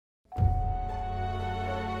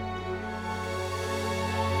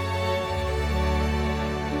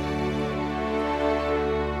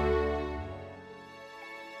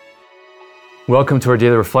Welcome to our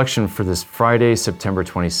daily reflection for this Friday, September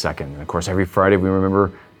 22nd. And of course, every Friday we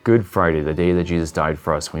remember Good Friday, the day that Jesus died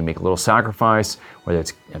for us. We make a little sacrifice, whether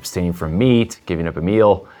it's abstaining from meat, giving up a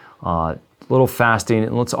meal, a little fasting,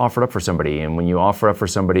 and let's offer it up for somebody. And when you offer up for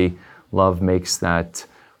somebody, love makes that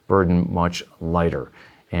burden much lighter.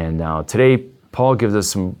 And now today, Paul gives us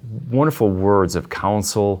some wonderful words of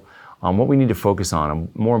counsel on what we need to focus on,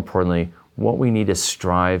 and more importantly, what we need to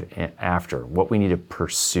strive after, what we need to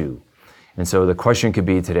pursue. And so the question could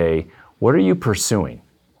be today, what are you pursuing?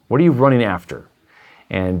 What are you running after?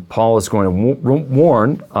 And Paul is going to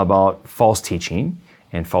warn about false teaching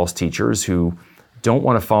and false teachers who don't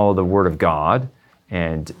want to follow the Word of God,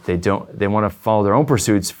 and they want to follow their own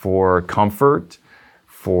pursuits for comfort,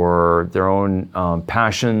 for their own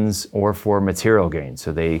passions, or for material gain.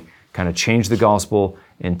 So they kind of change the gospel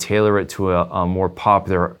and tailor it to a more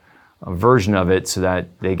popular version of it so that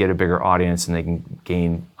they get a bigger audience and they can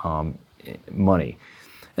gain money.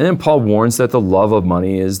 And then Paul warns that the love of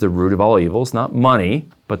money is the root of all evils, not money,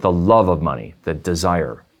 but the love of money, the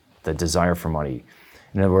desire for money.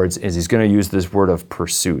 In other words, he's going to use this word of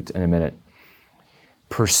pursuit in a minute.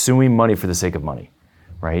 Pursuing money for the sake of money,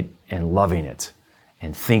 right? And loving it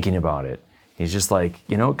and thinking about it. He's just like,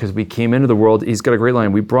 because we came into the world, he's got a great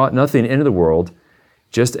line, we brought nothing into the world,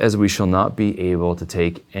 just as we shall not be able to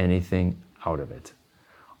take anything out of it.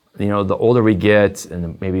 The older we get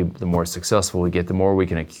and maybe the more successful we get, the more we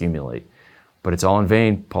can accumulate. But it's all in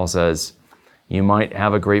vain, Paul says. You might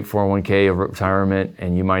have a great 401k of retirement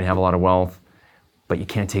and you might have a lot of wealth, but you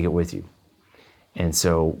can't take it with you. And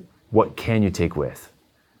so what can you take with?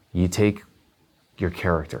 You take your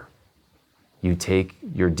character. You take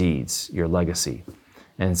your deeds, your legacy.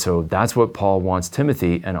 And so that's what Paul wants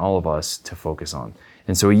Timothy and all of us to focus on.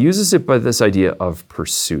 And so he uses it by this idea of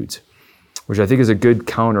pursuit, which I think is a good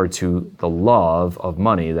counter to the love of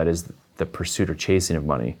money, that is the pursuit or chasing of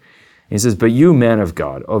money. And he says, but you, man of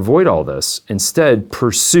God, avoid all this. Instead,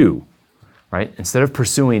 pursue, right? Instead of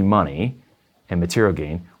pursuing money and material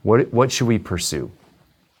gain, what should we pursue?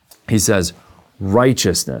 He says,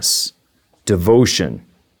 righteousness, devotion,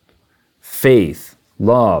 faith,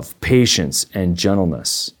 love, patience, and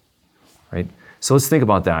gentleness, right? So let's think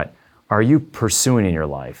about that. Are you pursuing in your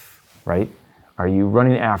life, right? Are you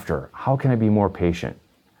running after? How can I be more patient?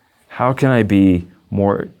 How can I be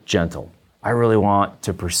more gentle? I really want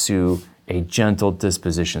to pursue a gentle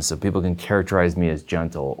disposition so people can characterize me as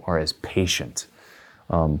gentle or as patient.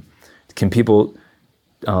 Can people,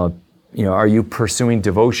 are you pursuing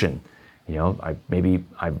devotion? I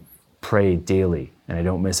pray daily and I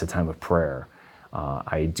don't miss a time of prayer.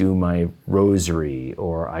 I do my rosary,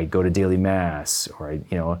 or I go to daily mass, or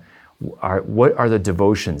what are the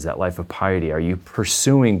devotions, that life of piety? Are you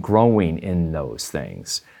pursuing growing in those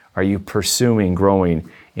things? Are you pursuing growing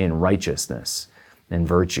in righteousness and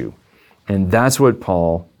virtue? And that's what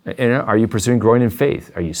and are you pursuing growing in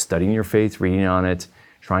faith? Are you studying your faith, reading on it,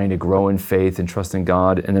 trying to grow in faith and trust in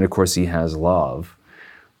God? And then of course he has love,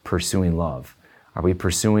 pursuing love. Are we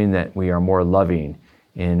pursuing that we are more loving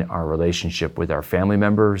in our relationship with our family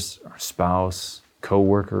members, our spouse,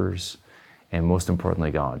 co-workers, and most importantly,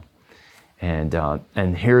 God?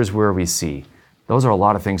 And here's where we see, those are a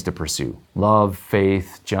lot of things to pursue. Love,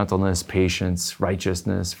 faith, gentleness, patience,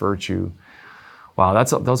 righteousness, virtue. Wow,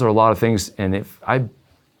 those are a lot of things. And if I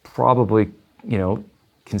probably,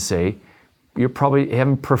 can say, you probably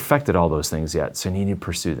haven't perfected all those things yet, so you need to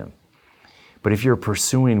pursue them. But if you're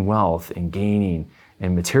pursuing wealth and gaining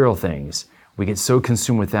and material things, we get so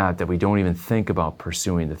consumed with that we don't even think about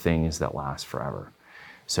pursuing the things that last forever.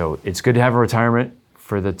 So it's good to have a retirement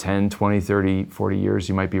for the 10, 20, 30, 40 years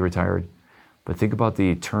you might be retired, but think about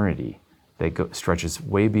the eternity that stretches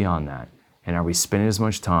way beyond that. And are we spending as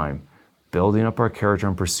much time building up our character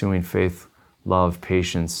and pursuing faith, love,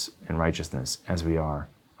 patience, and righteousness as we are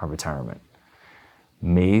our retirement?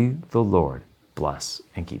 May the Lord bless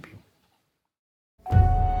and keep you.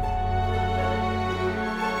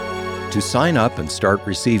 To sign up and start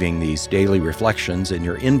receiving these daily reflections in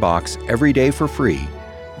your inbox every day for free,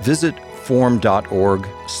 visit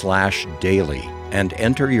formed.org/daily and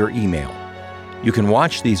enter your email. You can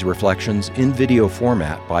watch these reflections in video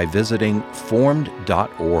format by visiting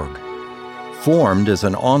formed.org. Formed is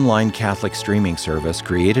an online Catholic streaming service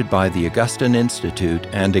created by the Augustine Institute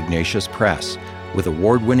and Ignatius Press, with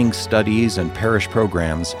award-winning studies and parish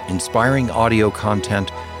programs, inspiring audio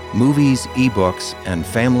content, movies, ebooks, and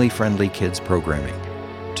family-friendly kids programming.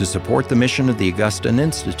 To support the mission of the Augustine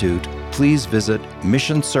Institute, please visit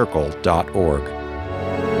missioncircle.org.